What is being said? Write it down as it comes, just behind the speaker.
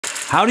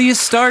How do you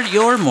start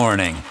your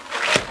morning?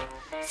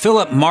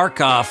 Phillip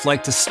Markoff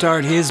liked to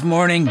start his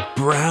morning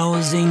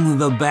browsing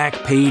the back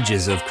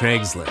pages of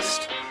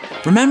Craigslist.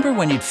 Remember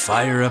when you'd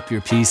fire up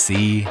your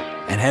PC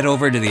and head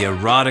over to the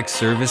erotic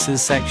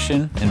services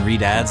section and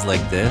read ads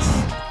like this?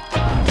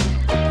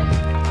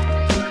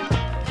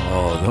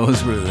 Oh,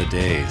 those were the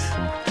days.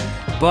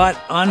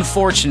 But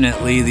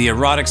unfortunately, the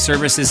erotic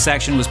services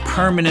section was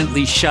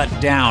permanently shut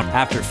down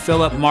after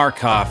Phillip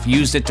Markoff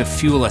used it to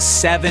fuel a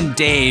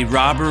 7-day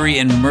robbery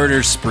and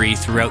murder spree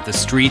throughout the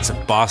streets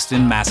of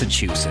Boston,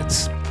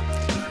 Massachusetts.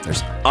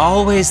 There's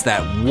always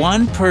that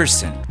one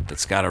person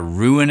that's gotta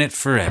ruin it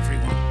for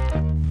everyone.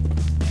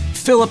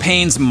 Philip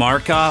Haynes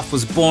Markoff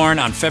was born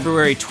on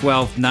February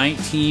 12,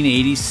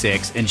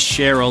 1986 in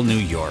Sherrill, New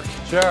York.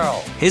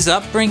 His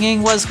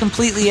upbringing was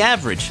completely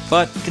average,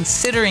 but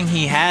considering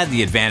he had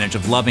the advantage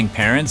of loving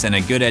parents and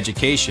a good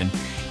education,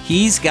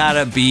 he's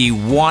gotta be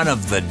one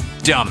of the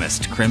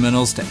dumbest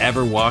criminals to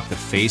ever walk the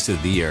face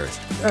of the earth.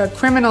 A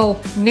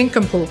criminal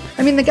nincompoop.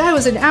 I mean, the guy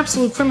was an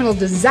absolute criminal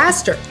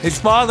disaster. His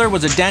father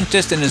was a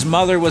dentist and his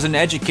mother was an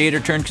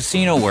educator turned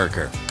casino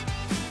worker.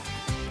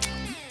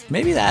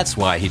 Maybe that's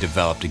why he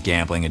developed a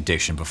gambling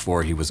addiction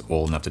before he was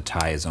old enough to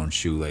tie his own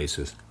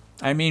shoelaces.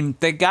 I mean,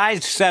 the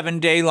guy's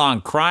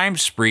 7-day-long crime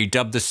spree,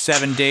 dubbed the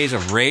 7 Days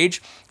of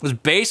Rage, was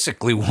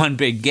basically one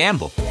big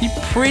gamble. He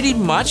pretty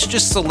much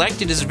just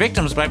selected his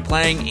victims by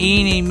playing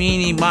eeny,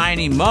 meeny,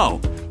 miny, mo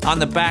on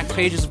the back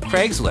pages of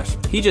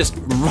Craigslist. He just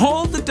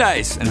rolled the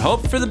dice and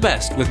hoped for the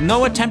best, with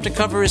no attempt to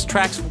cover his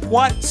tracks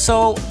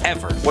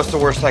whatsoever. What's the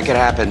worst that could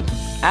happen?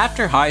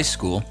 After high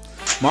school,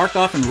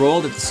 Markoff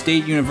enrolled at the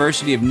State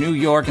University of New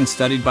York and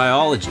studied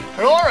biology.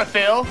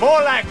 Chlorophyll?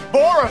 More like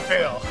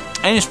borophyll.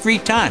 In his free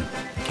time,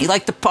 he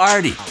liked to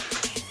party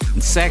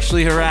and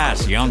sexually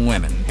harass young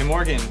women. Hey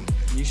Morgan,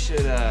 you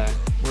should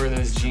wear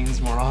those jeans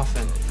more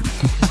often.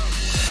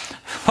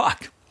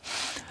 Fuck.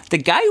 The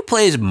guy who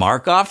plays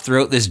Markoff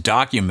throughout this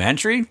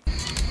documentary?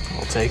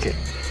 I'll take it.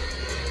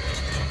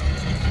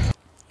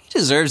 He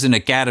deserves an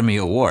Academy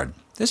Award.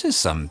 This is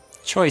some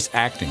choice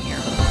acting here.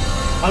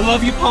 I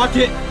love you,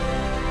 Pocket.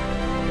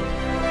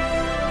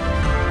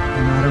 No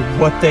matter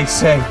what they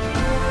say.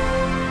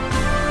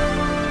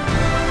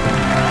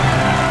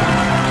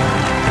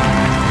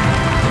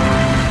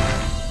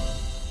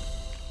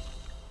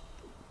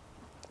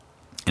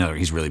 You know,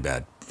 he's really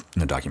bad in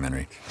the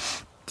documentary.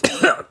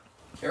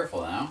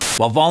 Careful now.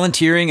 While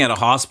volunteering at a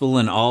hospital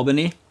in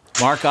Albany,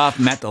 Markoff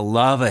met the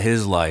love of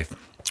his life.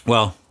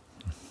 Well,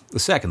 the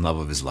second love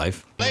of his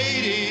life.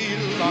 Lady,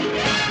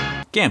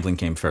 Gambling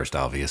came first,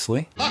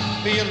 obviously.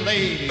 be a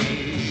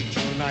lady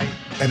tonight.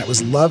 And it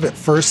was love at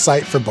first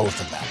sight for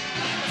both of them.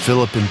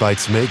 Philip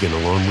invites Megan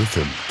along with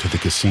him to the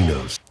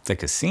casinos. The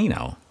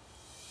casino?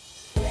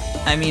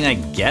 I mean, I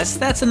guess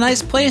that's a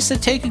nice place to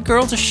take a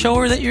girl to show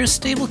her that you're a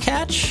stable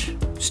catch.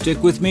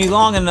 Stick with me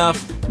long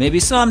enough, maybe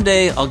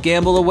someday I'll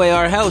gamble away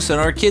our house and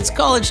our kids'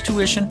 college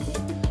tuition.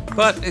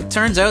 But it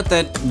turns out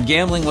that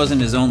gambling wasn't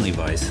his only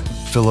vice.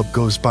 Philip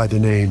goes by the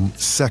name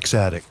Sex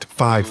Addict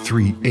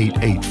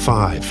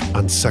 53885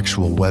 on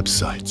sexual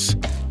websites.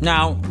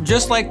 Now,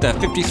 just like the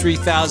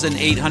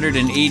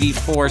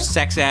 53,884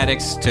 sex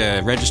addicts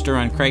to register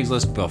on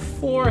Craigslist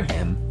before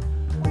him,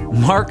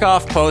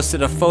 Markoff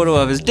posted a photo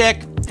of his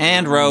dick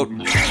and wrote,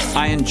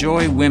 "I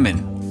enjoy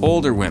women,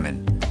 older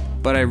women,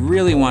 but I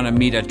really want to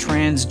meet a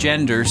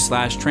transgender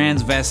 /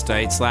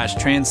 transvestite /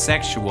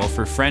 transsexual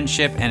for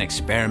friendship and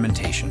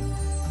experimentation."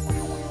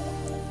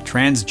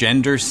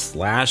 Transgender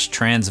 /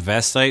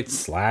 transvestite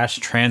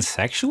 /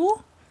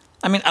 transsexual?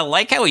 I mean, I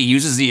like how he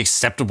uses the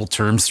acceptable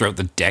terms throughout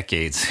the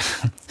decades.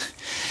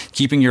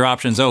 Keeping your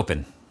options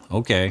open.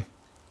 Okay.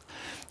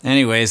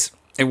 Anyways,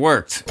 it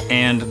worked,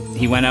 and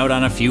he went out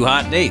on a few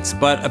hot dates,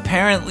 but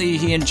apparently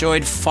he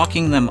enjoyed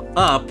fucking them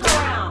up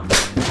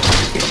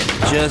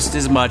just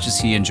as much as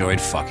he enjoyed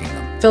fucking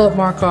them. Phillip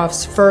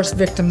Markoff's first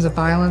victims of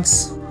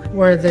violence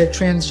were the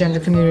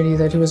transgender community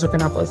that he was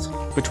hooking up with.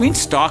 Between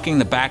stalking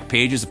the back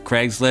pages of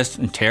Craigslist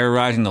and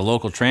terrorizing the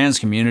local trans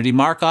community,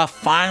 Markoff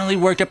finally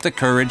worked up the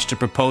courage to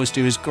propose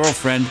to his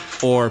girlfriend,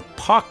 or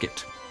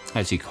Pocket,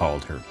 as he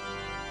called her.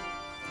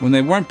 When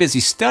they weren't busy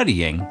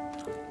studying,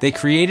 they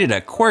created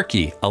a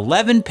quirky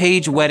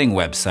 11-page wedding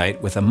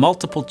website with a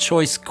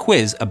multiple-choice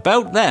quiz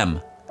about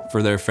them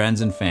for their friends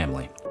and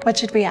family. What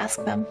should we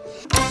ask them?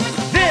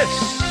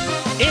 This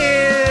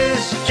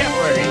is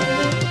Jeopardy!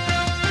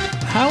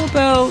 How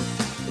about,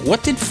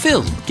 what did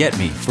Phil get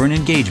me for an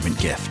engagement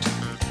gift?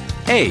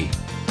 A,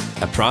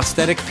 a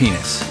prosthetic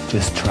penis.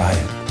 Just try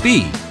it.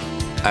 B,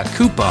 a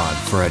coupon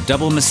for a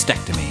double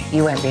mastectomy.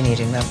 You won't be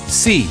needing them.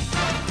 C,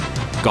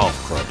 golf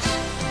clubs.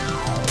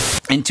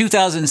 In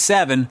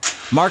 2007,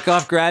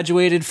 Markoff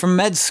graduated from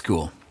med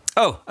school.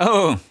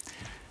 Oh,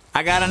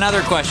 I got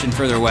another question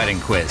for their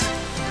wedding quiz.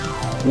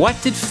 What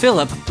did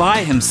Philip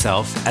buy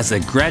himself as a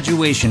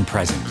graduation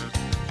present?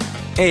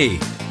 A,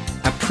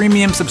 a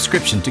premium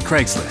subscription to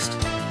Craigslist.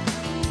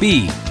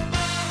 B,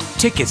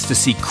 tickets to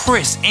see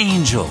Chris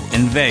Angel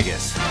in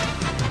Vegas.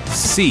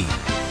 C,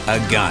 a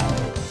gun.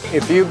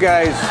 If you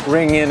guys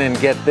ring in and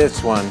get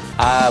this one,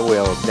 I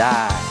will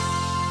die.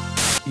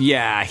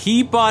 Yeah,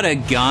 he bought a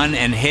gun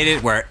and hid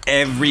it where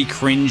every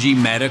cringy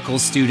medical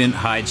student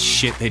hides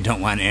shit they don't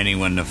want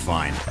anyone to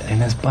find. In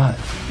his butt.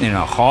 In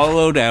a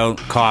hollowed out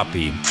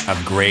copy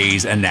of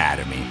Grey's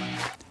Anatomy.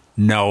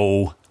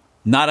 No,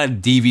 not a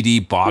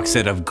DVD box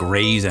set of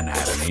Grey's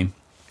Anatomy.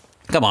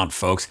 Come on,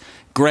 folks.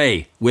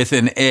 Grey with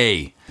an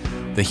A.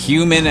 The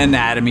Human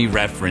Anatomy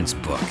Reference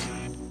Book.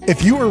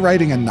 If you were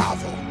writing a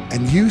novel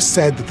and you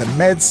said that the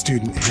med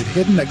student had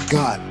hidden a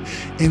gun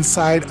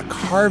inside a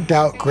carved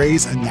out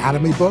Grey's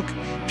Anatomy book,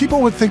 people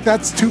would think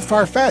that's too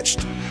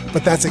far-fetched.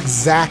 But that's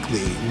exactly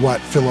what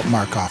Phillip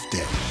Markoff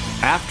did.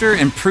 After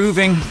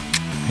improving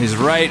his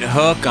right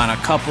hook on a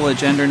couple of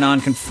gender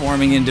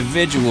non-conforming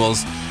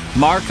individuals,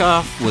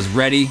 Markoff was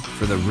ready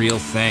for the real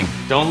thing.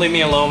 Don't leave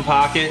me alone,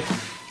 Pocket.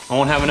 I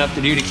won't have enough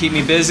to do to keep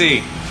me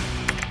busy.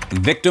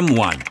 Victim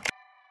 1.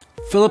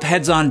 Phillip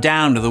heads on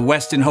down to the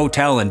Westin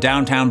Hotel in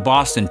downtown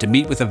Boston to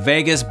meet with a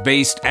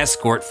Vegas-based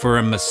escort for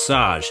a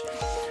massage.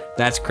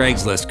 That's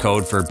Craigslist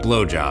code for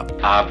blowjob.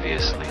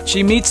 Obviously.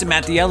 She meets him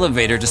at the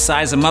elevator to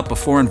size him up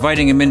before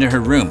inviting him into her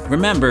room.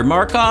 Remember,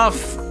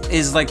 Markoff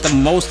is like the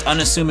most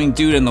unassuming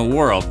dude in the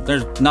world.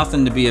 There's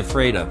nothing to be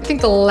afraid of. I think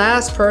the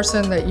last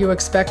person that you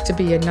expect to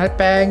be a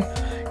nutbag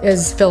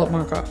is Phillip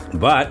Markoff.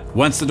 But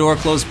once the door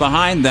closed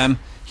behind them,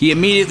 he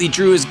immediately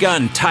drew his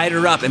gun, tied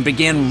her up, and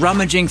began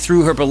rummaging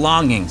through her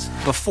belongings.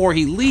 Before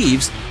he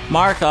leaves,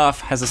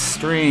 Markoff has a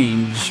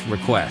strange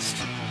request.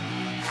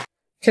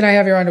 Can I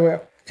have your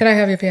underwear? Can I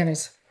have your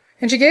panties?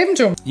 And she gave them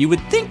to him. You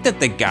would think that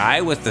the guy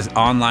with the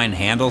online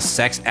handle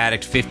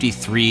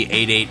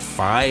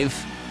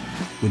SexAddict53885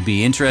 would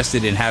be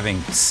interested in having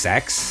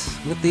sex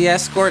with the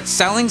escort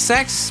selling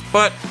sex,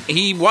 but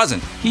he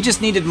wasn't. He just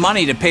needed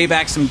money to pay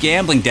back some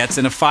gambling debts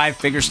and a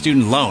 5-figure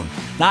student loan.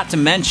 Not to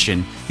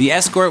mention, the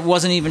escort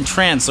wasn't even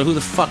trans, so who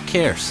the fuck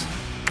cares?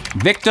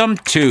 Victim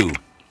 2.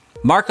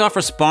 Markoff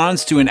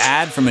responds to an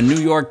ad from a New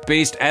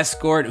York-based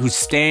escort who's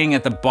staying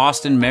at the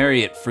Boston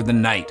Marriott for the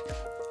night.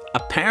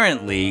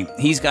 Apparently,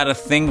 he's got a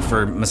thing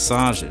for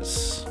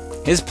massages.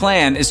 His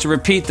plan is to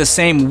repeat the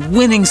same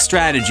winning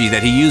strategy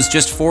that he used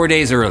just 4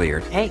 days earlier.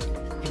 Hey,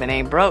 if it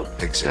ain't broke.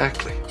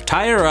 Exactly.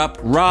 Tie her up,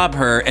 rob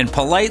her, and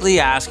politely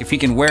ask if he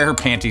can wear her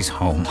panties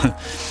home.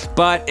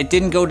 But it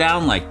didn't go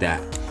down like that.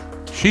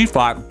 She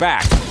fought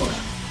back.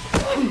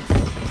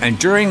 And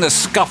during the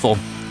scuffle,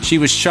 she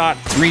was shot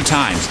 3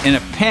 times. In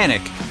a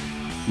panic,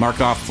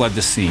 Markoff fled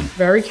the scene.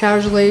 Very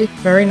casually,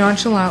 very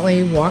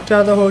nonchalantly, walked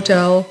out of the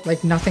hotel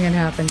like nothing had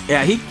happened.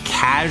 Yeah, he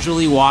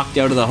casually walked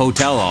out of the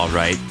hotel all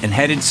right and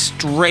headed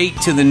straight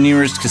to the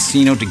nearest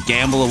casino to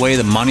gamble away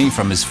the money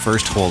from his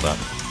first holdup.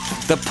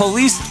 The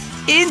police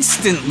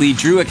instantly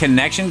drew a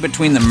connection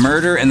between the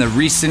murder and the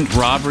recent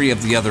robbery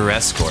of the other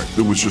escort.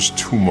 There was just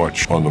too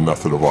much on the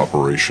method of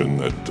operation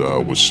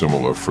that was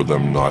similar for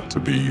them not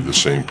to be the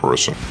same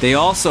person. They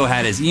also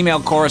had his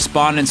email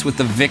correspondence with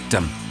the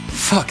victim.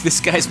 Fuck, this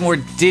guy's more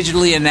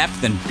digitally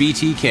inept than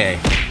BTK.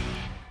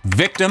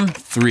 Victim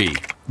 3.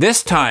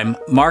 This time,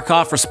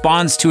 Markoff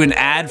responds to an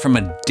ad from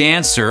a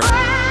dancer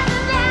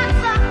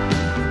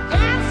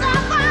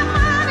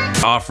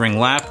offering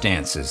lap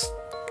dances.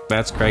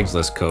 That's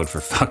Craigslist code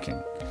for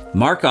fucking.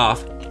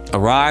 Markoff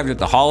arrived at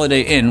the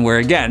Holiday Inn where,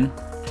 again,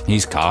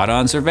 he's caught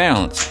on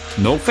surveillance.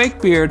 No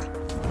fake beard,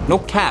 no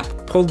cap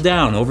pulled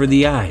down over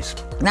the eyes.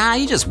 Nah,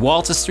 he just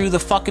waltzes through the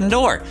fucking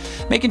door,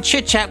 making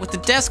chit-chat with the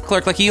desk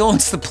clerk like he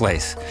owns the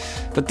place.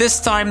 But this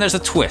time there's a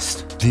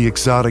twist. The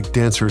exotic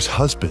dancer's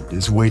husband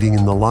is waiting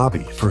in the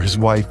lobby for his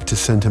wife to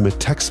send him a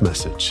text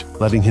message,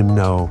 letting him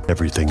know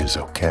everything is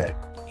okay.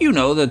 You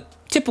know, the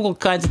typical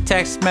kinds of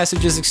text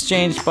messages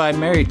exchanged by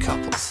married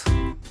couples.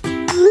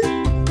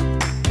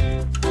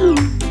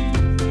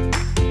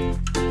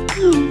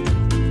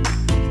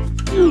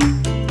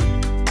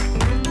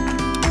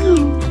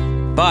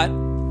 But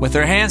with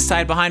her hands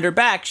tied behind her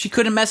back, she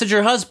couldn't message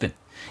her husband.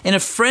 In a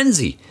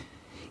frenzy,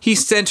 he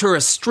sent her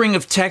a string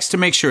of texts to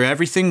make sure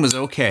everything was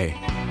okay.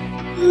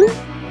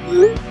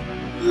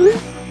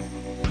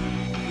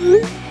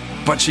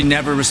 But she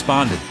never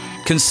responded.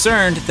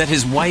 Concerned that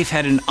his wife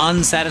had an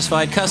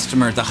unsatisfied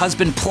customer, the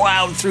husband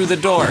plowed through the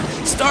door.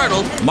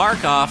 Startled,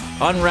 Markoff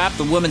unwrapped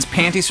the woman's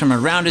panties from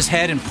around his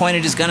head and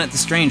pointed his gun at the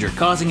stranger,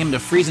 causing him to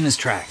freeze in his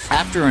tracks.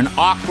 After an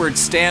awkward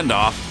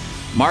standoff,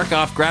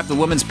 Markoff grabbed the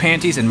woman's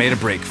panties and made a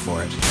break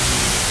for it.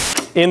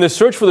 In the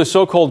search for the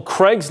so-called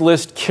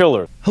Craigslist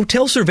Killer.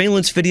 Hotel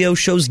surveillance video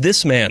shows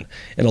this man,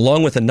 and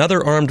along with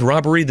another armed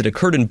robbery that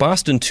occurred in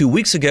Boston 2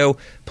 weeks ago,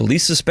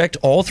 police suspect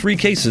all 3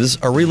 cases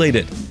are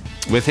related.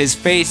 With his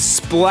face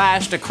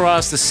splashed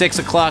across the 6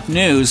 o'clock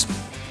news,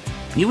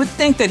 you would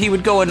think that he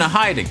would go into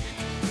hiding.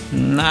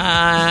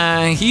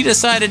 Nah, he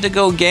decided to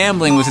go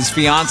gambling with his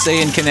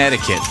fiancée in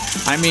Connecticut.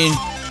 I mean,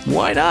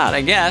 why not,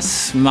 I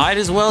guess? Might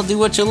as well do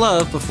what you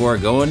love before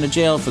going to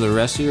jail for the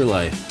rest of your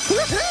life.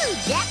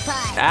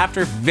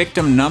 After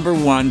victim number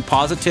 1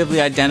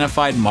 positively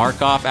identified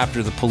Markoff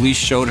after the police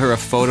showed her a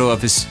photo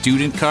of his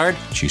student card,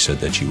 she said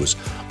that she was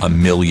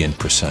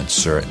 1,000,000%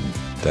 certain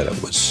that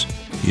it was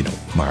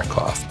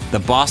Markoff. The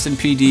Boston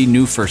PD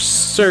knew for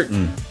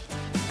certain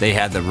they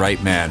had the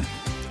right man.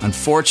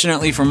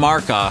 Unfortunately for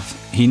Markoff,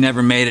 he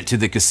never made it to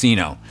the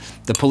casino.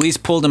 The police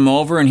pulled him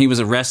over and he was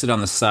arrested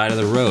on the side of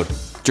the road.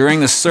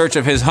 During the search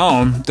of his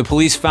home, the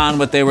police found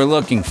what they were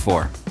looking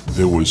for.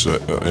 There was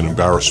an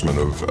embarrassment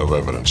of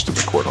evidence, to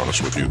be quite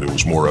honest with you. There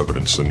was more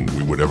evidence than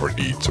we would ever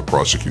need to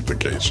prosecute the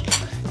case.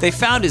 They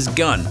found his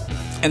gun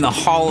and the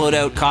hollowed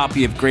out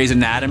copy of Grey's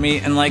Anatomy,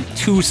 and like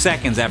 2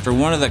 seconds after,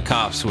 one of the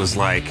cops was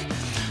like,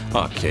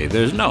 okay,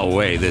 there's no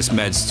way this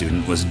med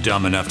student was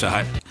dumb enough to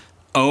hide.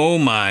 Oh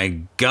my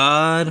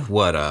God,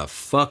 what a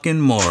fucking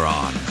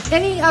moron.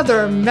 Any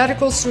other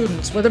medical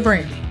students with a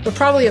brain would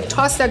probably have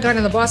tossed that gun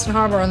in the Boston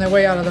Harbor on their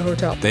way out of the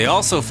hotel. They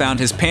also found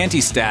his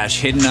panty stash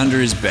hidden under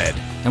his bed.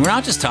 And we're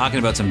not just talking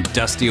about some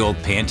dusty old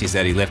panties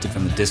that he lifted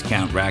from the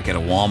discount rack at a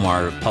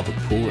Walmart or public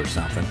pool or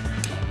something.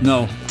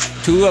 No,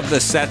 2 of the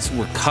sets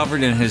were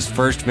covered in his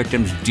first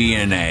victim's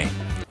DNA.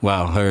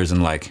 Well, hers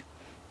and like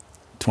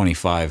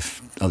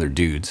 25 other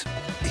dudes.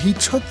 He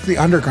took the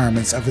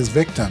undergarments of his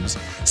victims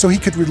so he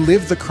could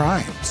relive the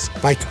crimes.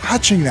 By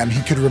touching them,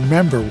 he could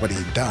remember what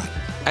he'd done.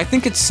 I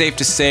think it's safe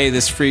to say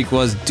this freak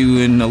was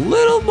doing a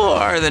little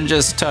more than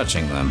just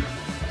touching them.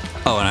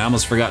 Oh, and I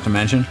almost forgot to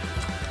mention,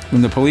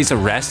 when the police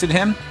arrested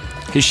him,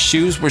 his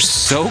shoes were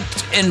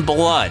soaked in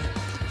blood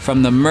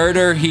from the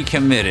murder he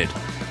committed.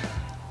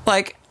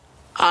 Like,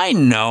 I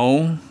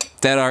know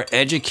that our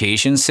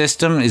education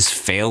system is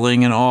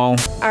failing and all.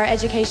 Our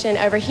education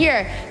over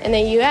here in the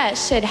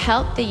U.S. should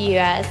help the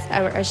U.S.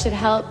 or should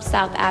help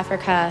South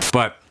Africa.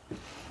 But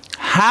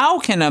how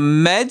can a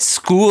med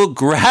school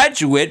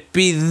graduate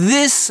be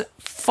this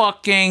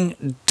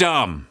fucking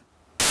dumb?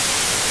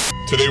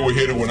 Today we're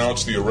here to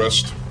announce the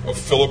arrest of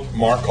Phillip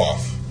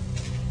Markoff,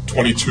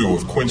 22,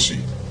 of Quincy.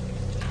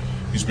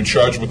 He's been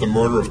charged with the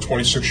murder of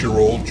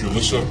 26-year-old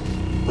Julissa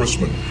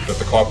Brisman at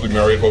the Copley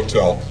Marriott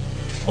Hotel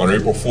on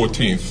April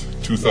 14th,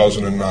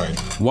 2009.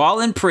 While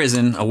in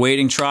prison,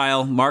 awaiting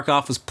trial,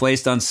 Markoff was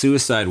placed on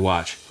suicide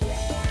watch.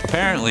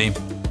 Apparently,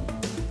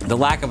 the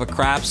lack of a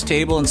craps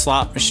table and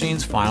slot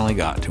machines finally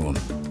got to him.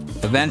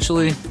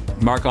 Eventually,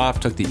 Markoff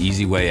took the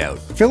easy way out.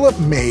 Phillip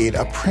made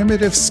a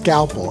primitive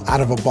scalpel out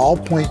of a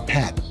ballpoint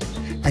pen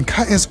and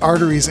cut his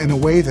arteries in a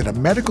way that a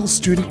medical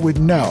student would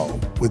know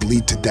would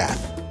lead to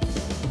death.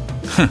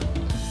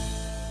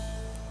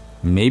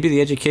 Maybe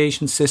the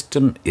education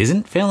system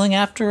isn't failing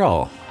after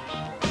all.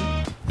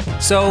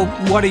 So,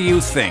 what do you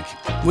think?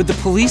 Would the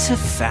police have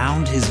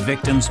found his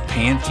victim's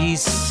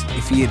panties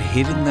if he had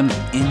hidden them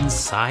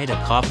inside a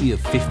copy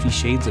of 50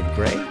 Shades of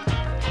Grey?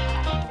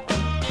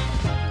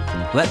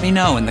 Let me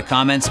know in the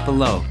comments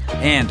below.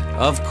 And,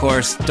 of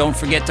course, don't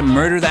forget to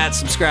murder that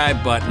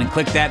subscribe button and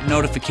click that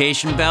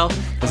notification bell,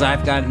 because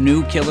I've got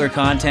new killer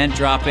content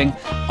dropping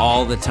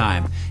all the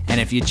time. And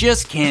if you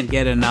just can't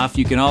get enough,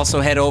 you can also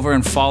head over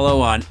and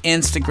follow on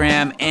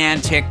Instagram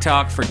and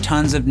TikTok for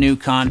tons of new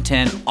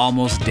content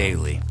almost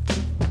daily.